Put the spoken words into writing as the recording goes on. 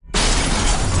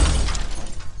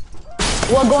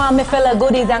Well, go on, my fellow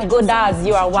goodies and goodas.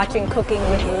 You are watching Cooking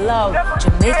with Love.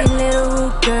 Jamaican little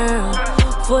root girl,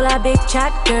 full of big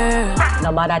chat girl.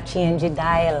 No matter change the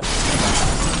dial.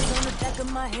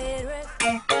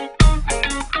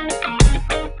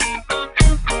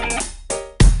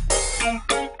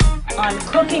 On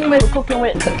Cooking with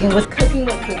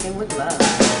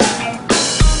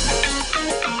Love.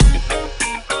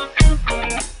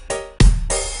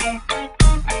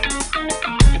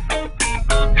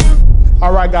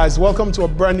 All right, guys, welcome to a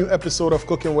brand new episode of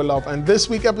Cooking with Love. And this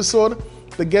week's episode,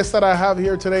 the guest that I have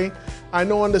here today, I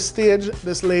know on the stage,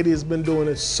 this lady has been doing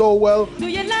it so well. Do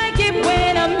you like it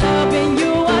when I'm loving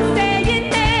you or saying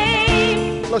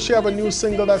name? Plus, she have a new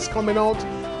single that's coming out.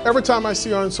 Every time I see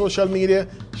her on social media,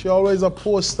 she always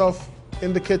posts stuff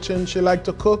in the kitchen. She like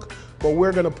to cook, but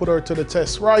we're gonna put her to the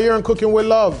test. Right here on Cooking with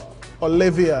Love,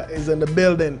 Olivia is in the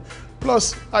building.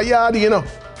 Plus, a yard, you know,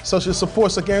 so she's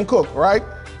supposed to can cook, right?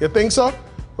 You think so?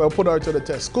 Well, put her to the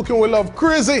test. Cooking with Love,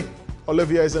 crazy.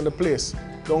 Olivia is in the place.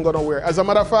 Don't go nowhere. As a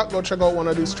matter of fact, go check out one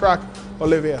of these tracks.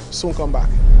 Olivia, soon come back.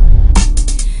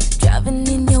 Driving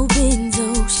in your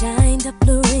Benzo, shined up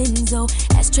Lorenzo,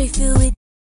 ashtray filled with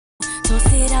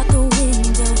toss it out the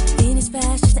window, finish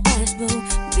fast as the ash blow,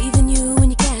 leaving you in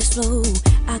your cash flow.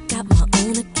 I got my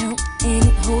own account and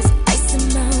it holds a nice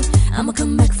amount. I'ma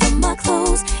come back from my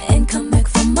clothes and come back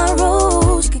from my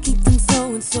rolls. You can keep them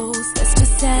so-and-sos, that's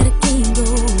just how the game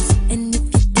goes. And if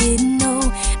you didn't know,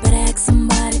 better ask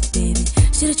somebody, baby.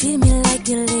 Should've treated me like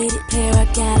your lady player, I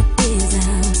got a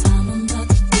business. I'm about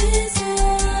the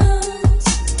business.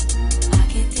 I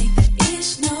can't take that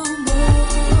ish no more.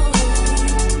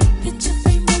 Picture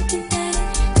frame looking at it,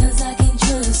 cause I can't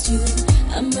trust you.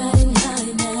 I'm riding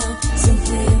high now, so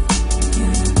clear you.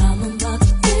 I'm about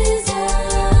the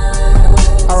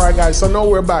business. All right, guys, so now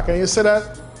we're back. And you see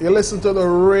that? You listen to the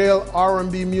real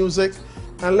R&B music.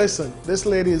 And listen, this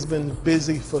lady has been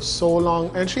busy for so long,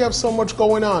 and she has so much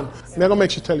going on. I'm gonna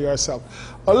make you tell you herself.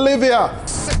 Olivia.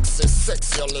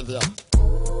 Sexy Olivia.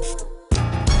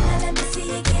 Let me see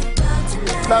you get down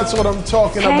tonight. That's what I'm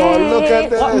talking about. Look at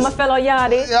this. What my fellow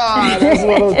yardie? Yeah, that's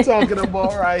what I'm talking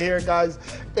about right here, guys.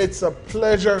 It's a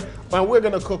pleasure. And we're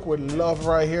gonna cook with love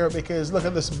right here because look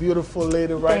at this beautiful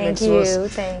lady right next to us.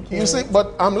 Thank you. You see,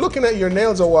 but I'm looking at your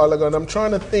nails a while ago and I'm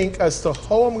trying to think as to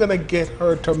how I'm gonna get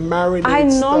her to marinate I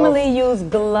stuff. normally use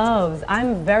gloves.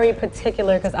 I'm very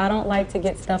particular because I don't like to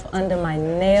get stuff under my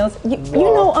nails. You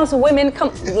know us women,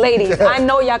 ladies, I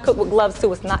know y'all cook with gloves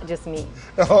too. It's not just me.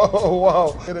 Oh,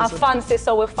 wow. I fancy,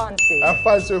 so we're fancy. I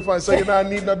fancy. So you don't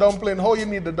need the dumpling? How you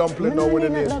need the dumpling now with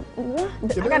it?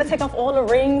 What? I gotta take off all the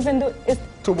rings and do it's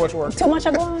Too much work. too much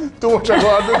I go on. Too much I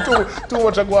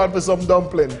go on for some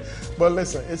dumpling. But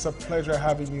listen, it's a pleasure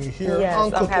having you here Yes, on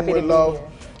I'm Cooking happy to with be Love. here.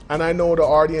 And I know the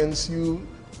audience, you've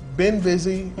been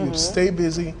busy, you stay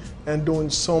busy and doing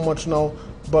so much now,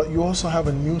 but you also have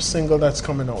a new single that's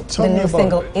coming out. Tell The me new about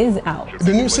single it. is out.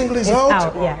 The new single is It's out?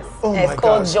 out, yes. Oh It's my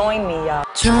called gosh. Join Me, y'all.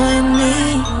 Join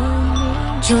me,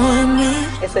 join me.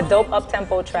 It's a dope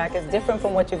up-tempo track. It's different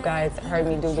from what you guys heard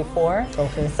me do before.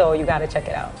 Okay. So you gotta check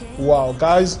it out. Wow,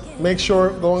 guys, make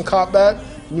sure go and cop that.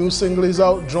 New single is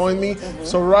out, Join Me.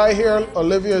 So right here,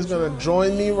 Olivia is gonna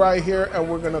join me right here and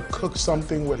we're gonna cook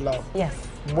something with love. Yes.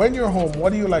 When you're home,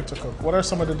 what do you like to cook? What are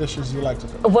some of the dishes you like to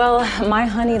cook? Well, my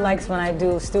honey likes when I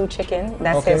do stewed chicken.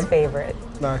 That's Okay. his favorite.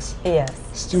 Nice. Yes.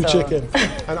 Stewed So, chicken.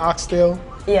 And oxtail,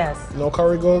 Yes. no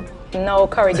curry goat. No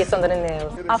curry gets under the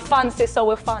nails. I fancy, so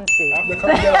we're fancy. The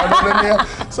curry get under the nail.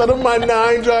 So don't mind now,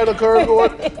 I enjoy the curry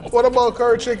goat. What about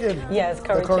curry chicken? Yes,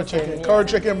 curry chicken, yeah. Curry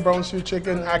chicken, brown stew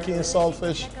chicken, ackee and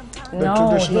saltfish. The No,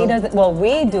 traditional. he doesn't. Well,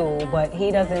 we do, but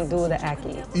he doesn't do the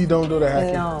ackee. You don't do the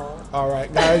ackee? No. All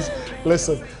right, guys,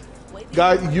 listen.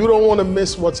 Guys, you don't want to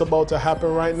miss what's about to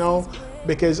happen right now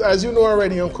because as you know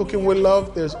already on Cooking with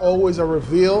Love, there's always a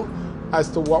reveal as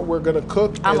to what we're gonna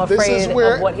cook. I'm And this afraid is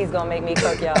where, of what he's gonna make me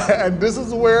cook, y'all. and this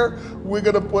is where we're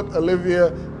gonna put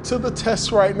Olivia to the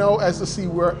test right now as to see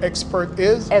where expert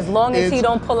is. As long as he It's-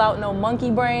 don't pull out no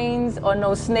monkey brains or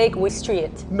no snake, we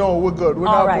straight. No, we're good. We're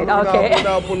All not, right, we're okay.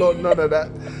 not pull out none of that.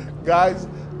 Guys,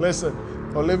 listen.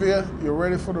 Olivia, you're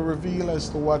ready for the reveal as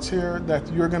to what's here that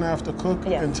you're gonna have to cook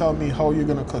Yeah. and tell me how you're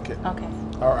gonna cook it. Okay.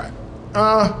 All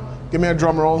right. Give me a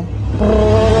drum roll.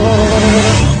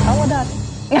 How about that?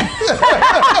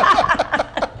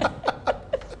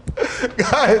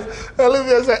 Guys,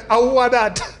 Olivia said, I want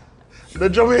that. The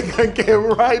Jamaican came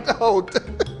right out.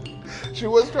 She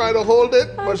was trying to hold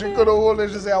it, but she couldn't hold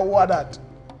it. She said, I want that.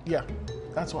 Yeah,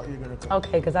 that's what you're gonna cook.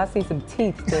 Okay, because I see some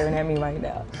teeth staring at me right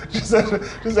now. She said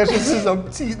she sees some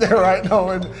teeth there right now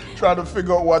and trying to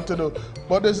figure out what to do.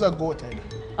 But there's a goat head.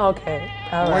 Okay.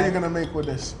 All What are you right. gonna make with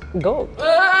this? Goat.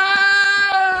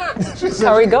 She said-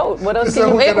 Curry goat. What else she can said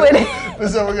you we're make gonna- with it? She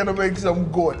said we're gonna make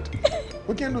some goat.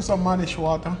 We can do some manish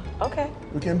water. Okay.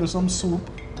 We can do some soup.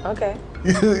 Okay.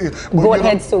 We're Goat gonna-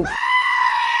 head soup.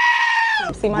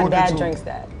 See, my Goat head dad soup. drinks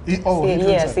that. He See, drinks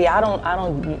yeah. that. See, I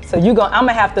don't. So you're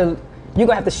gonna have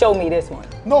to show me this one.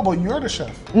 No, but you're the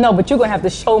chef. No, but you're gonna have to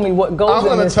show me what goes I'm in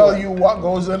gonna this tell one. you what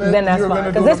goes in it. Then that's You're fine. gonna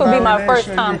Because do this the will be my first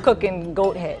marination. time cooking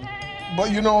goat head.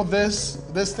 But you know this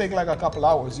take like a couple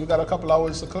hours. You got a couple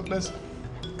hours to cook this.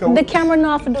 The camera know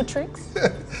how to do tricks.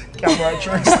 Camera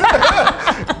tricks.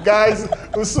 Guys,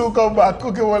 we'll soon come back.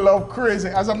 Cooking with Love crazy.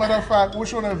 As a matter of fact,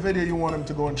 which one of the video you want him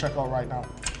to go and check out right now?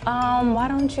 Why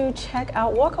don't you check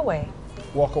out Walk Away?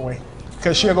 Walk away.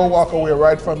 Because she'll go walk away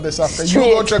right from this after. You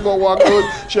Straight. go check out Walk Away,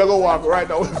 she'll go walk right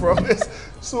away from this.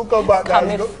 Soon come back,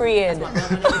 guys. Come free.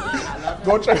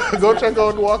 Go check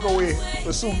out Walk Away.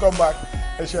 We'll soon come back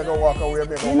and she'll go walk away and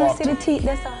make You a know, walk. see the teeth.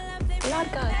 That's a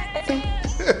lot, guys.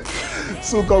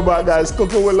 Soon come back, guys.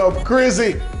 Cooking with Love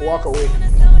crazy. Walk away.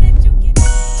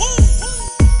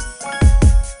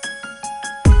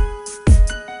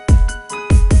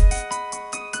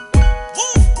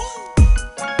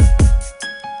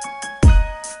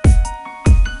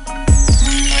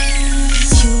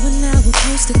 You and I were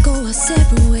supposed to go our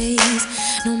separate ways.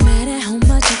 No matter how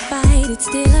much I fight, it's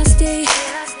still I stay.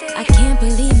 I can't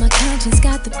believe my conscience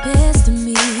got the best of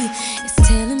me. It's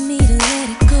telling me to let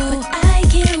it go, but I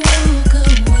can't walk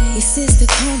away. Your sister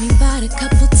called me about a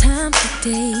couple times a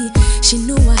day. She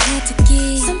knew I had to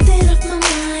get something off my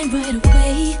mind right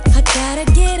away. I gotta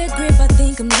get a grip, I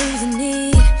think I'm losing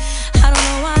it. I don't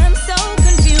know why I'm so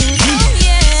confused. Oh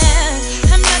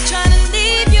yeah, I'm not trying to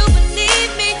leave you,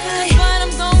 believe me. What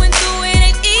I'm going through, it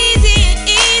ain't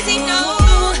easy, no.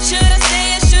 Should I stay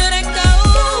or should I go?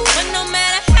 But no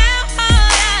matter how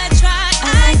hard I try,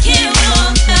 I can't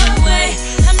walk away.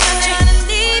 I'm not trying to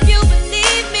leave you,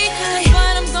 believe me.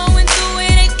 What I'm going through,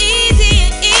 it ain't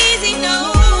easy,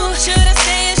 no. Should I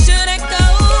stay or should I go?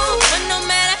 But no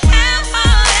matter how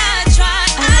hard I try,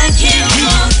 I can't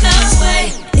walk away.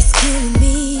 It's killing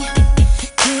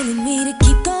me to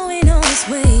keep going on this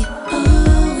way.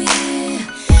 Oh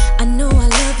yeah, I know I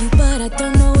love you, but I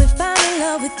don't know if I'm in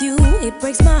love with you. It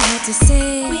breaks my heart to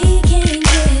say we can't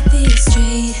get this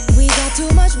straight. We got too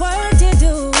much work to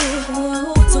do,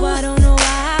 so I don't know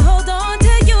why I hold on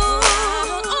to you.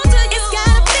 It's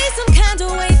gotta be some kind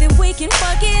of way that we can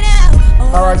work it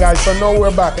out. All right, guys, so now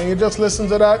we're back, and you just listen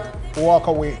to that, Walk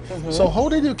Away. So how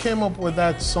did you came up with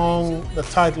that song, the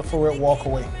title for it, Walk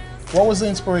Away? What was the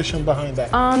inspiration behind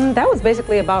that? That was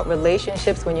basically about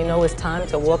relationships when you know it's time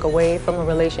to walk away from a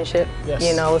relationship. Yes.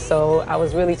 You know, so I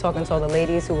was really talking to all the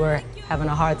ladies who were having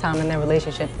a hard time in their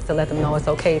relationship to let them know it's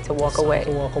okay to walk away.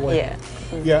 To walk away. Yeah.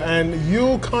 Yeah, and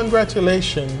you,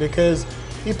 congratulations, because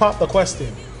he popped the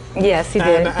question. Yes, he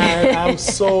did. And I'm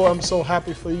so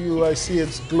happy for you. I see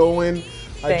it's glowing.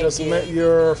 I Thank just you. met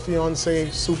your fiance,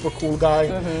 super cool guy,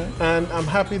 and I'm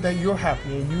happy that you're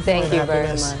happy and you Thank find you very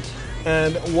happiness. much.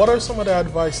 And what are some of the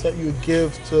advice that you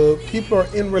give to people who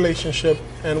are in relationship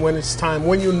and when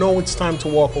you know it's time to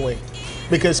walk away?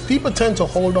 Because people tend to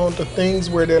hold on to things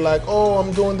where they're like, oh,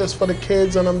 I'm doing this for the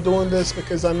kids and I'm doing this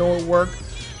because I know it worked.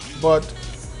 But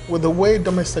with the way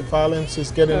domestic violence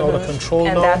is getting out of control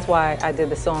And now. that's why I did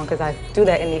the song, because I do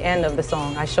that in the end of the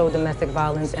song. I show domestic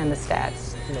violence and the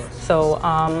stats. Nice. So,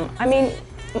 I mean,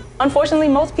 unfortunately,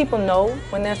 most people know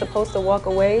when they're supposed to walk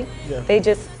away. Yeah. They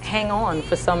just hang on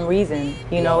for some reason,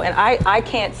 you know. And I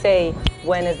can't say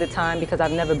when is the time because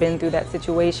I've never been through that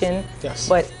situation. Yes.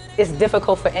 But it's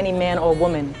difficult for any man or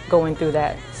woman going through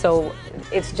that. So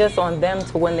it's just on them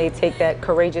to when they take that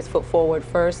courageous foot forward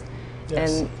first.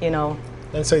 Yes. And, you know,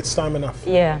 And say it's time enough.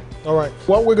 yeah. All right.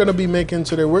 What we're gonna be making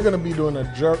today, we're gonna be doing a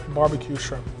jerk barbecue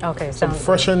shrimp. Okay, Some sounds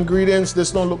fresh ingredients.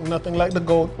 This don't look nothing like the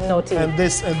goat. No teeth. And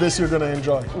this you're gonna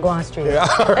enjoy. good. Go on street. Yeah,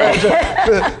 all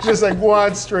right. Just like go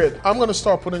on straight. I'm gonna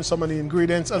start putting some of the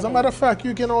ingredients. As a matter of fact,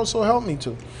 you can also help me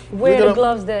too. Where the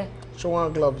gloves there? Show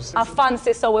on gloves. I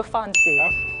fancy, so we're fancy.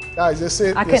 Guys, you see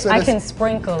it? I You see can this?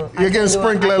 sprinkle. You can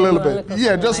sprinkle a little bit.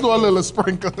 Yeah, just do a little. little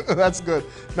sprinkle. That's good.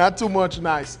 Not too much.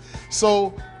 Nice.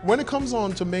 So when it comes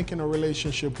on to making a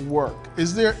relationship work,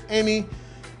 is there any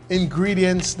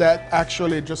ingredients that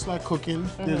actually, just like cooking,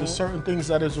 there's certain things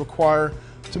that is required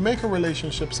to make a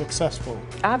relationship successful?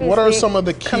 Obviously, what are some of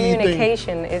the key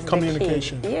communication things? is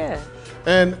Communication. the key. Yeah.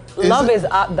 And Love it- is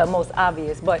the most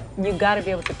obvious, but you got to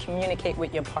be able to communicate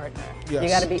with your partner. Yes. You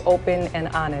got to be open and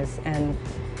honest, and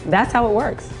that's how it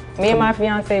works. Me and my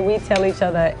fiance, we tell each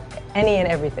other any and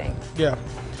everything. Yeah.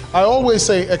 I always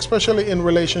say, especially in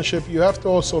relationship, you have to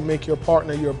also make your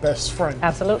partner your best friend.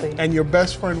 Absolutely. And your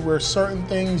best friend where certain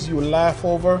things you laugh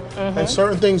over and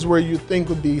certain things where you think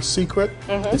would be secret,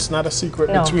 it's not a secret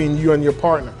No. between you and your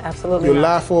partner. Absolutely You not.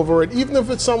 laugh over it. Even if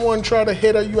it's someone trying to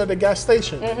hit at you at the gas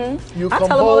station. You I come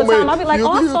tell him all the home time, and I'll be like, you-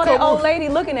 oh, I you saw come that old home- lady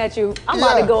looking at you. I'm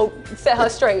about to Yeah. go set her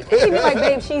straight. She'd be like,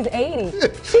 babe, she's 80.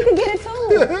 She could get it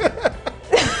too.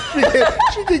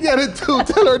 She can get it too.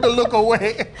 Tell her to look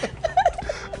away.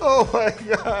 Oh my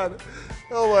God.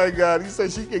 Oh my God. He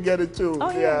said she can get it too. Oh,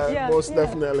 yeah, most yeah.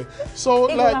 definitely. So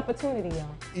Equal like opportunity, y'all.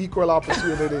 equal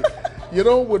opportunity. You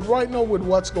know, with right now with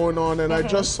what's going on, and I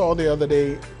just saw the other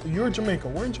day, you're Jamaica.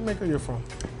 Where in Jamaica you're from?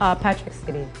 Patrick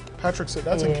City. Patrick said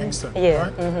that's in Yeah. Kingston. Yeah,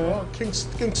 Right? Oh,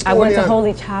 Kingston. I went to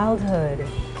Holy Childhood.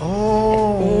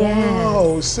 Oh, Yes.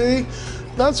 wow. See,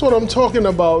 that's what I'm talking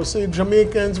about. See,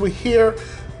 Jamaicans, we're here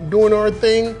doing our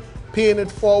thing, paying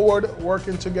it forward,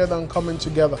 working together and coming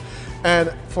together.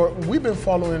 And we've been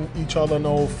following each other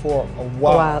now for a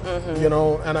while, you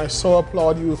know, and I so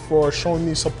applaud you for showing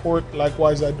me support.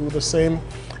 Likewise, I do the same.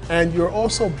 And you're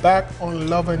also back on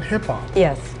Love and Hip Hop.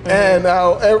 Yes. And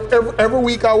every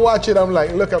week I watch it, I'm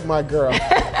like, look at my girl.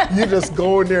 You just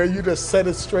go in there, you just set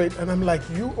it straight. And I'm like,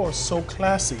 you are so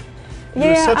classy. You're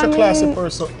Yeah, such a I classy mean-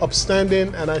 person,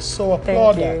 upstanding, and I so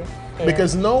applaud you. that. Yeah.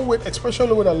 Because now,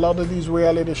 especially with a lot of these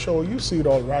reality shows, you see it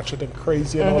all ratchet and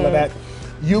crazy and all of that.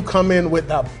 You come in with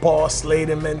that boss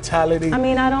lady mentality. I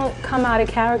mean, I don't come out of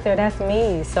character. That's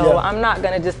me. So Yeah. I'm not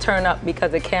gonna just turn up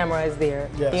because the camera is there.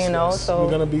 Yes, you know. yes. So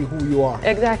You're gonna be who you are.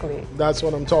 exactly. That's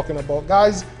what I'm talking about.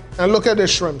 Guys, and look at this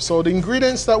shrimp. So the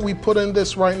ingredients that we put in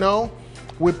this right now,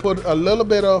 we put a little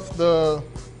bit of the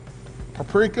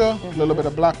paprika, a little bit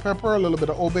of black pepper, a little bit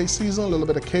of Obe season, a little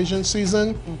bit of Cajun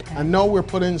season. Okay. And now we're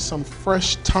putting some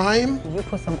fresh thyme. You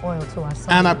put some oil too. I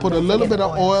saw And I you. put a Don't little forget bit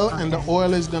the of oil, and the Okay.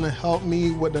 oil is gonna help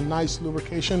me with the nice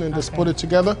lubrication and just Okay. put it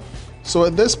together. So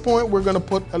at this point, we're gonna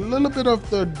put a little bit of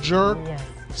the jerk Yes.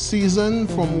 season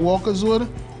from Walkerswood.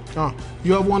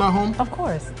 You have one at home? Of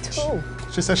course, two.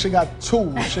 She said she got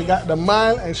two. She got the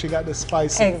mild and she got the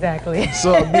spicy. Exactly.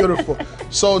 So beautiful.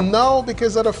 So now,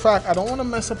 because of the fact I don't want to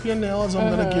mess up your nails, I'm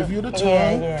gonna give you the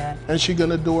tongue, yeah. and she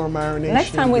gonna do her marination.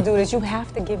 Next time we do this, you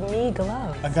have to give me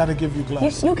gloves. I gotta give you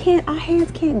gloves. You can't. Our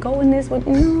hands can't go in this with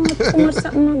too much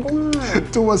something going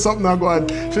on. Too much something not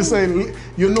going. She saying,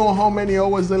 you know how many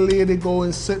hours the lady go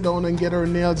and sit down and get her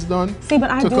nails done? See,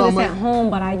 but I to do come this at in? home,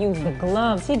 but I use the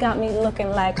gloves. He got me looking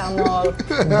like I'm all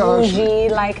bougie,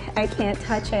 like I can't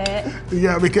touch it.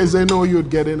 Yeah, because they know you'd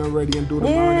get in already and do the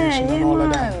marination and all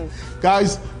of that. man.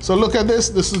 Guys, so look at this.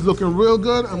 This is looking real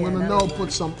good. I'm gonna that now was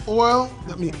put some oil.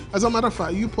 As a matter of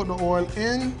fact, you put the oil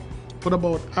in, put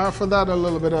about half of that, a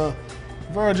little bit of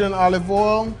virgin olive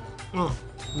oil.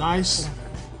 Nice,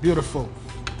 beautiful.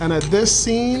 And at this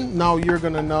scene, now you're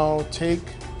gonna now take,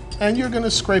 and you're gonna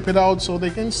scrape it out so they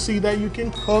can see that you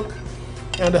can cook.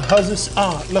 And the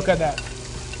husband, look at that.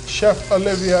 Chef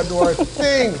Olivia do her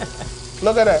thing.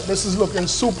 Look at that. This is looking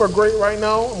super great right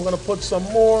now. I'm gonna put some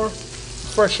more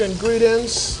fresh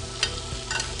ingredients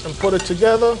and put it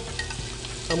together.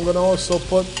 I'm gonna also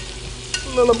put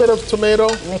a little bit of tomato.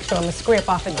 Make sure I'm gonna scrape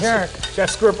off a jerk.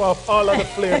 Just scrape off all of the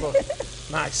flavor.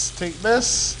 Nice. Take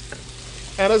this.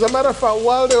 And as a matter of fact,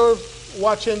 while they're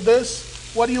watching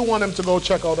this, what do you want them to go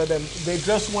check out of them? They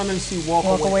just want to see Walk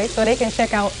Walk Away. away, so they can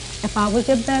check out If I Was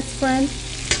Your Best Friend.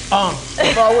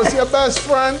 If I was your best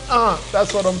friend,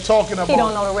 that's what I'm talking about. He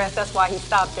don't know the rest. That's why he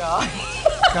stopped y'all.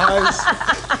 Guys,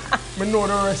 me know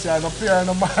the rest, yeah, no fear in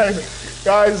the mind.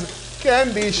 Guys,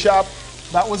 Candy Shop,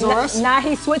 that was the rest? Now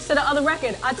he switched to the other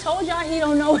record. I told y'all he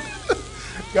don't know.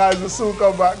 Guys, we'll soon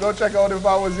come back. Go check out If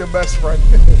I Was Your Best Friend.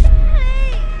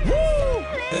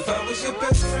 If I was your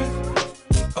best friend,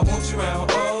 I want you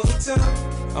around all the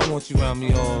time. I want you around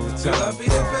me all the Girl, I'll time. be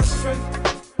your best friend.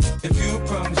 If you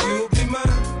promise you'll be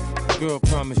mine. Girl,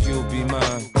 promise you'll be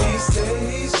mine. He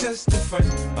said he's just a friend.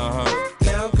 Uh-huh.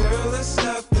 Now, girl, let's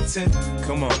not pretend.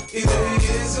 Come on. Either he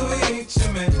is or he ain't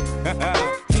your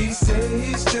man. He said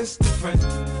he's just a friend.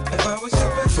 If I was your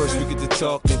best First we friend. get to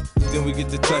talking, then we get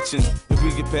to touching. If we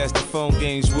get past the phone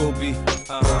games, we'll be.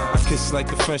 I kiss like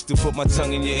the French do, put my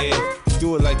tongue in your ear.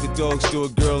 Do it like the dogs do a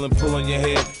girl and pull on your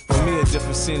hair. For me, a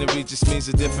different scenery just means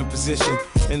a different position.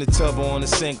 In the tub or on the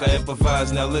sink, I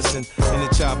improvise, now listen. In the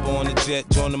chopper on the jet,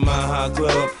 join the Mile High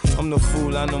Club. I'm no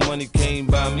fool, I know money came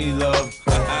by me, love.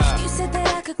 You said that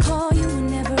I could call you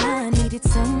whenever I needed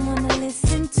someone to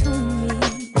listen to me.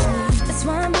 That's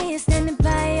why I'm here standing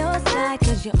by your side,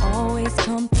 cause you always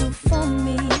come through for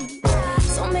me.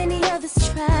 So many others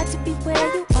tried to be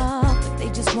where you are, but they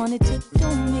just wanted to do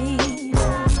me.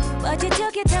 But you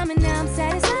took your time and now I'm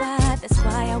satisfied. That's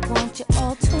why I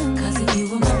You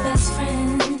were my best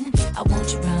friend. I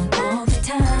want you around all the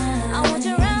time. I want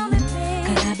you around with me.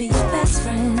 Could I be your best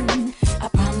friend? I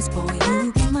promise, boy,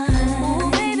 you'll be mine.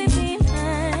 Oh, baby, be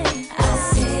mine.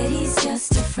 I said he's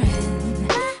just a friend.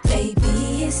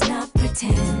 Baby, it's not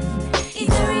pretend.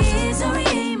 Either he is or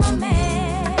he ain't my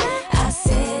man. I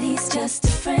said he's just a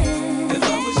friend. If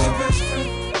I was your best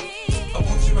friend, I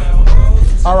want you around all the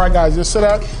time. All right, guys, you see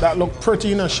that? That look pretty,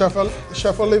 you know. Chef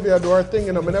Olivia do her thing,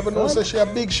 you know. I never know that she a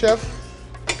big chef.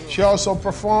 She also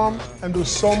perform and do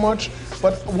so much.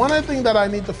 But one of the things that I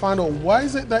need to find out, why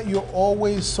is it that you're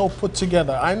always so put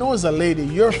together? I know as a lady,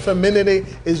 your femininity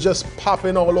is just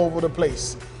popping all over the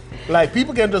place. Like,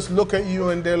 people can just look at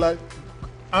you and they're like,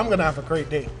 I'm gonna have a great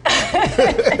day.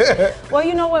 Well,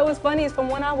 you know what was funny is from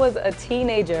when I was a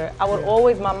teenager, I would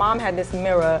always, my mom had this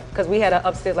mirror, because we had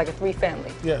upstairs like a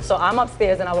 3-family. Yes. So I'm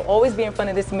upstairs and I would always be in front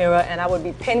of this mirror and I would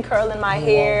be pin curling my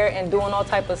hair and doing all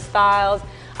type of styles.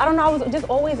 I don't know, I was just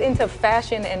always into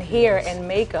fashion and hair and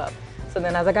makeup. So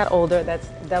then as I got older, that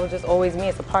was just always me.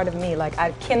 It's a part of me. Like,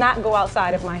 I cannot go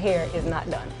outside if my hair is not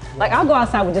done. Like, I'll go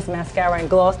outside with just mascara and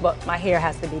gloss, but my hair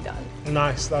has to be done.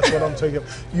 Nice, that's what I'm taking.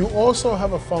 You also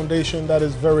have a foundation that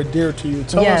is very dear to you.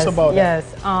 Tell us about that.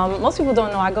 Yes, most people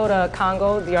don't know, I go to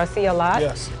Congo, DRC a lot.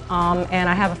 Yes. And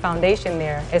I have a foundation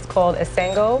there. It's called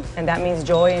Esengo, and that means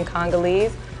joy in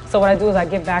Congolese. So what I do is I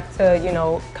give back to, you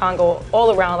know, Congo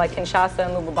all around, like Kinshasa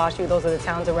and Lubumbashi, those are the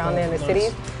towns around there in the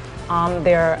cities.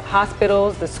 There are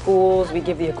hospitals, the schools, we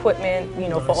give the equipment, you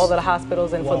know, for all of the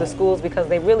hospitals and for the schools because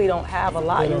they really don't have a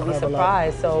lot, you'd be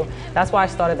surprised. So that's why I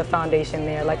started the foundation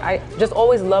there. Like, I just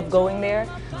always loved going there,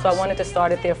 so I wanted to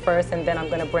start it there first and then I'm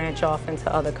gonna branch off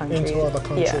into other countries. Into other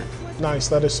countries. Yeah. Nice,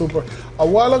 that is super. A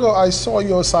while ago, I saw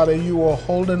you outside and you were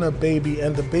holding a baby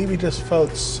and the baby just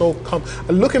felt so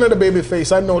looking at the baby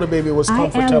face, I know the baby was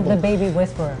comfortable. I am the baby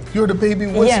whisperer. You're the baby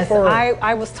whisperer? Yes,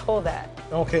 I was told that.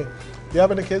 Okay. You have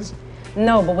any kids?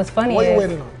 No, but what's funny What is... are you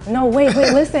waiting on? No, wait,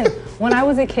 listen. When I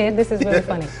was a kid, this is really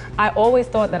funny. I always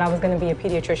thought that I was gonna be a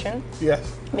pediatrician.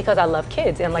 Yes. Because I love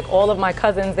kids, and like all of my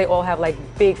cousins, they all have like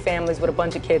big families with a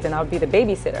bunch of kids, and I would be the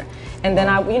babysitter. And then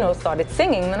I, you know, started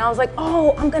singing, and I was like,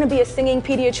 oh, I'm gonna be a singing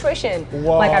pediatrician.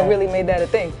 Wow. Like, I really made that a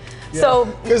thing. Yeah. So...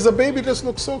 Because the baby just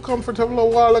looked so comfortable a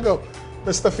while ago.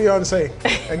 Mr. Fiance,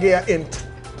 I get an int.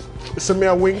 It's a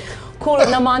mere wink. Cool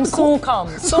naman, soon come.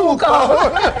 Soon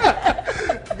come.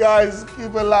 Guys,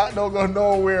 keep it locked, don't go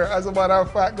nowhere. As a matter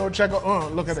of fact, go check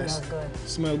out, look at this. Smells good.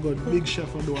 Smell good. Big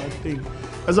chef will do our thing.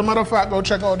 As a matter of fact, go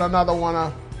check out another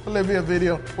one, Olivia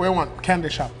video. Where you want? Candy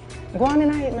shop. Go on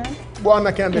and eat, man. Go on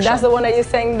the candy shop. That's the one that you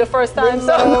sang the first time, We so...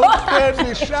 love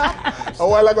candy shop. A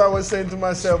while ago, I was saying to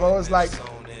myself, I was like,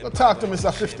 go talk to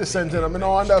Mr. 50 Cent. I mean, I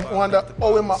wonder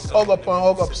how we might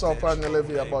hug up stuff on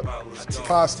Olivia, but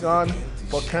past gone.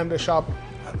 But candy shop,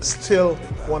 still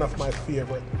one of my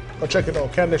favorite. Go check it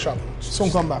out, candy shop. Soon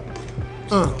come back.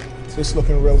 It's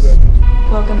looking real good.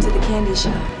 Welcome to the candy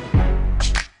shop.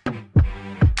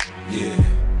 Yeah.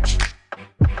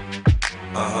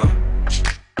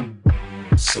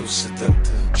 So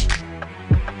seductive.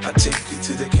 I take you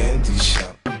to the candy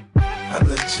shop. I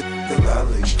let you the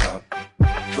lollipop.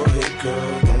 Go ahead,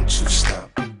 girl, don't you stop.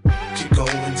 Keep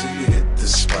going till you hit the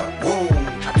spot. Whoa.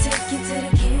 I'll take you to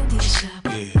the candy shop.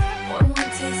 Yeah. One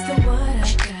taste of what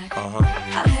I got.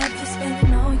 I'll have you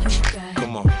spending all you got.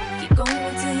 Come on. Keep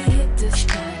going till you hit the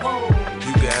spot.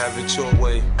 You can have it your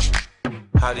way.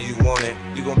 How do you want it?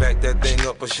 You gon' back that thing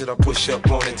up or should I push up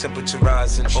on it? Temperature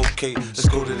rising, okay, let's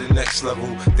go to the next level.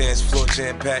 Dance floor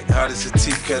jam packed, hot as a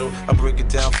tea kettle. I break it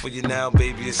down for you now,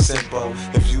 baby, it's simple.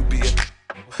 If you be a,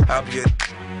 I'll be a.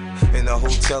 In the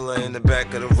hotel or in the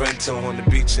back of the rental, on the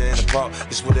beach or in the park,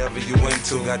 it's whatever you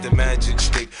into. Got the magic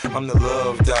stick, I'm the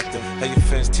love doctor. How your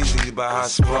friends teasing you about how I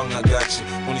sprung, I got you.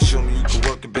 Wanna show me you can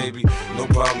work it, baby? No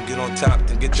problem, get on top,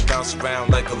 then get to bounce around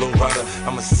like a low rider.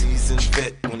 I'm a seasoned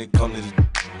vet when it comes to the.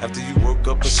 After you work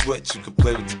up a sweat, you can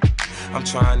play with the. I'm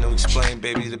trying to explain,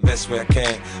 baby, the best way I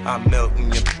can. I'm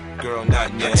melting your girl,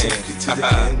 not in your hand. I take you to the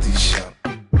candy shop.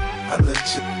 I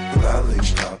let you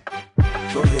lollipop.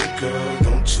 Go ahead, girl,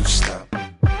 don't you stop.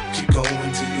 Keep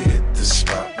going till you hit the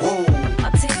spot. Whoa.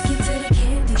 I'll take you to the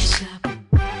candy shop.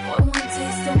 One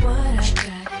taste of what I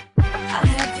got. I'll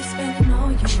have you spending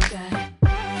all you got.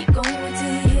 Keep going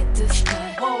till you hit the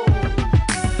spot. Whoa.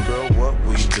 Girl, what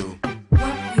we do,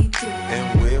 What we do,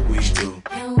 and where we do,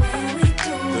 and where we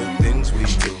do, the things we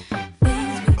do,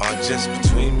 things we are do. just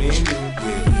between me and you.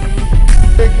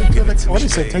 Take it to the, what do you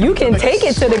say? You can take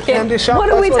it to the candy shop. What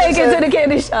do we That's take she it to said. the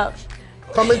candy shop?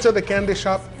 Come into the candy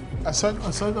shop. I said.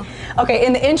 Okay,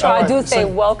 in the intro, All I do right, say, so-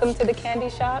 welcome to the candy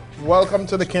shop. Welcome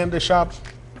to the candy shop.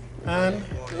 And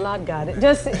Lord got it.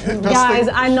 Just guys,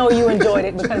 I know you enjoyed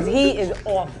it because he is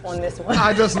off on this one.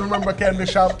 I just remember Candy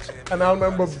Shop, and I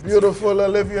remember beautiful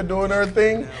Olivia doing her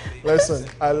thing. Listen,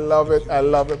 I love it, I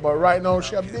love it. But right now,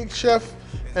 she a big chef,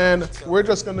 and we're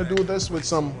just gonna do this with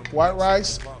some white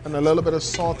rice and a little bit of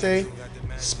saute,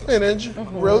 spinach,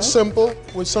 real simple,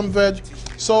 with some veg.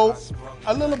 So,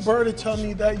 a little birdie tell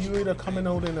me that you either coming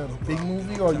out in a big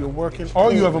movie or you're working,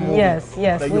 or you have a movie. Yes,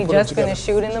 yes. that you We put just together. finished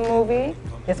shooting the movie.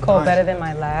 It's called Nice. Better Than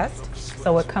My Last.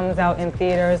 So it comes out in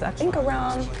theaters, I think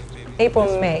around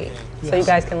April, May. So you Yes.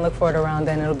 guys can look for it around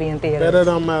then. It'll be in theaters. Better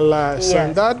Than My Last. Yes.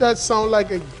 And that sound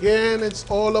like, again, it's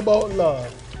all about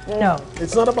love. No,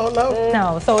 It's not about love?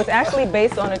 no. So it's actually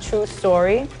based on a true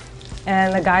story.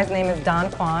 And the guy's name is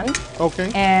Don Juan.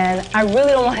 Okay. And I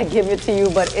really don't want to give it to you,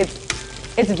 but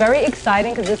it's very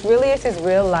exciting because this really is his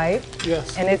real life.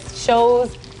 Yes. And it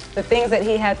shows the things that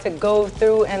he had to go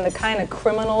through and the kind of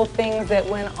criminal things that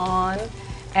went on.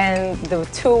 And the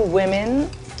two women,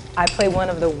 I play one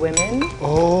of the women.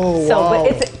 Oh, So, wow.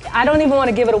 but I don't even want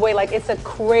to give it away. Like, it's a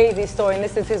crazy story, and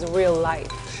this is his real life.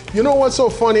 You know what's so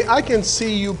funny? I can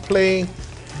see you playing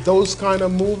those kind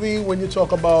of movie when you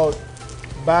talk about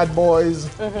Bad Boys.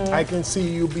 Mm-hmm. I can see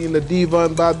you being the diva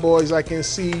in Bad Boys. I can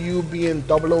see you being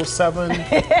 007.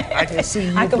 I can see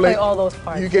you I can play all those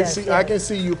parts, You can yes, see. yes. I can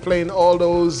see you playing all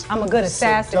those. I'm a good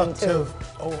assassin, too. seductive-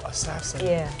 Oh, assassin.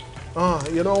 Yeah.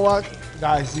 You know what,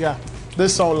 guys? Yeah,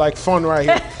 this sounds like fun right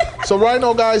here. So right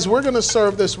now, guys, we're gonna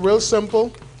serve this real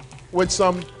simple with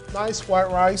some nice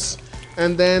white rice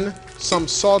and then some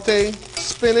saute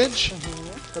spinach.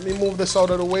 Let me move this out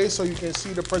of the way so you can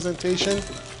see the presentation.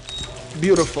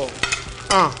 Beautiful.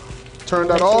 Turn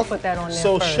that Make sure you off. put that on there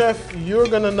So, first. chef, you're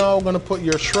gonna put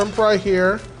your shrimp right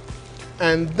here,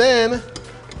 and then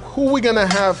who we gonna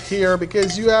have here?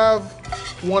 Because you have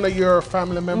one of your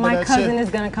family members. My that's cousin it. is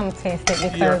gonna come taste it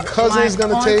because Your cousin is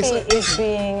gonna my taste auntie it? is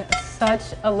being such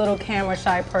a little camera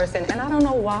shy person, and I don't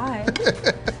know why.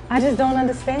 I just don't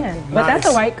understand. But that's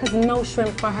Nice. all right, because no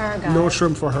shrimp for her, guys. No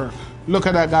shrimp for her. Look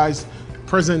at that, guys.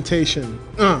 Presentation.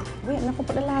 Wait, never put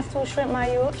the last two shrimp,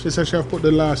 my you. She said chef put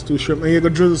the last two shrimp. And you're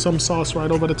gonna drizzle some sauce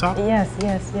right over the top? Yes,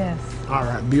 yes, yes. All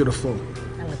right, beautiful.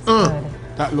 That looks good.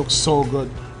 That looks so good.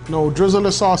 No, drizzle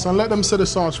the sauce and let them see the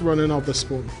sauce running off the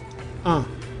spoon.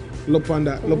 Look on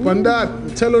that, look on that.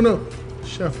 I'm telling you,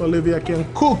 Chef Olivia can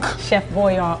cook. Chef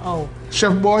Boyardee.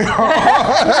 Chef Boyardee.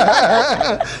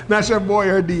 Not Chef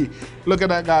Boyardee. Look at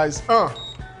that, guys.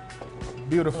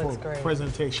 Beautiful Looks great.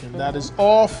 presentation. That is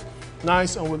off.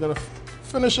 Nice, and we're gonna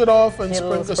finish it off and Get a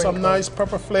little sprinkle some sprinkle. nice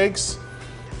pepper flakes.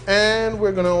 And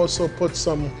we're gonna also put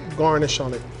some garnish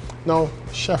on it. Now,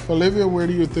 Chef Olivia, where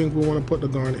do you think we wanna put the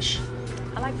garnish?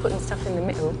 I like putting stuff in the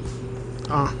middle.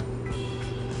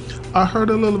 I heard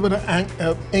a little bit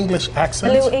of English A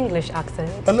accent. little English accent.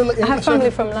 A little I have English family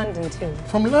accent? from London, too.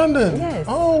 From London? Yes.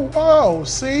 Oh, wow.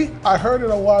 See, I heard it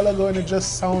a while ago and it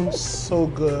just sounds so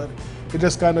good. It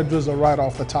just kind of drizzle right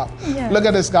off the top. Yeah. Look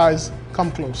at this, guys.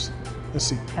 Come close. Let's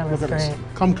see. That Look looks at this.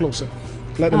 great. Come closer.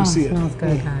 Let them see it. Smells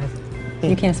good, guys.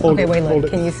 You can't smell. Hold Okay, it, wait, hold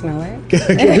look. it. Can you smell it?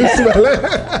 Can you smell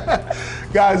it?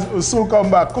 Guys, we'll soon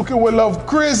come back. Cooking with Love,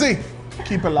 crazy.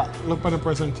 Keep it locked. Look at the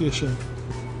presentation.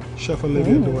 Chef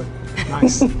Olivia do it.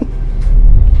 Nice.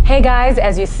 Hey guys,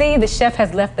 as you see, the chef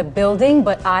has left the building,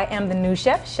 but I am the new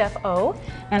chef, Chef O.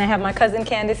 And I have my cousin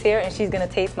Candace here, and she's gonna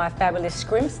taste my fabulous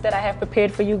scrimps that I have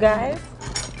prepared for you guys.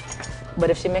 But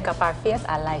if she make up our face,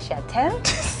 I lie, shall tell.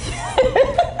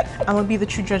 I'm gonna be the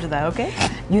true judge of that, okay?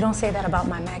 You don't say that about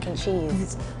my mac and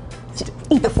cheese.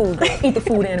 Eat the food, girl. Eat the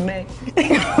food, anime.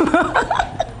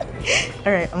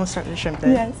 All right, I'm gonna start with the shrimp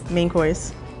then. Yes. Main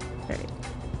course. All right.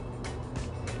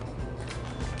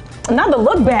 Not the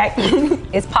look back.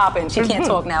 It's popping. She can't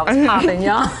talk now. It's popping,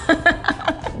 y'all.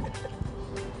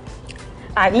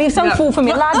 All right, leave some food for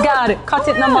me. Lord got it. Cut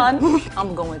it, no man.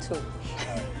 I'm going to.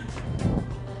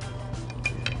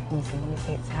 Let me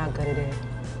see how good it is.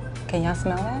 Can y'all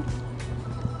smell that?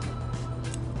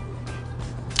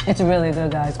 It's really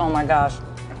good, guys. Oh my gosh.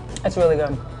 It's really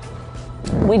good.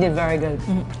 We did very good.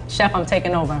 Chef, I'm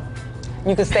taking over.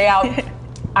 You can stay out.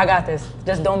 I got this.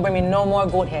 Just don't bring me no more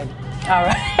goat head. All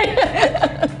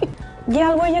right.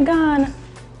 Gal, where you gone?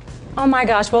 Oh my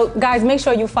gosh. Well, guys, make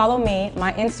sure you follow me.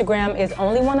 My Instagram is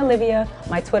only1Olivia.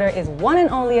 My Twitter is one and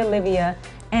only Olivia.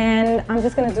 And I'm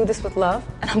just gonna do this with love,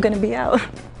 and I'm gonna be out.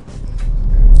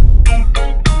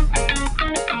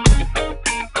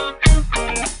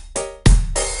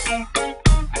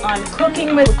 On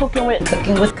cooking with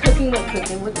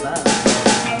love.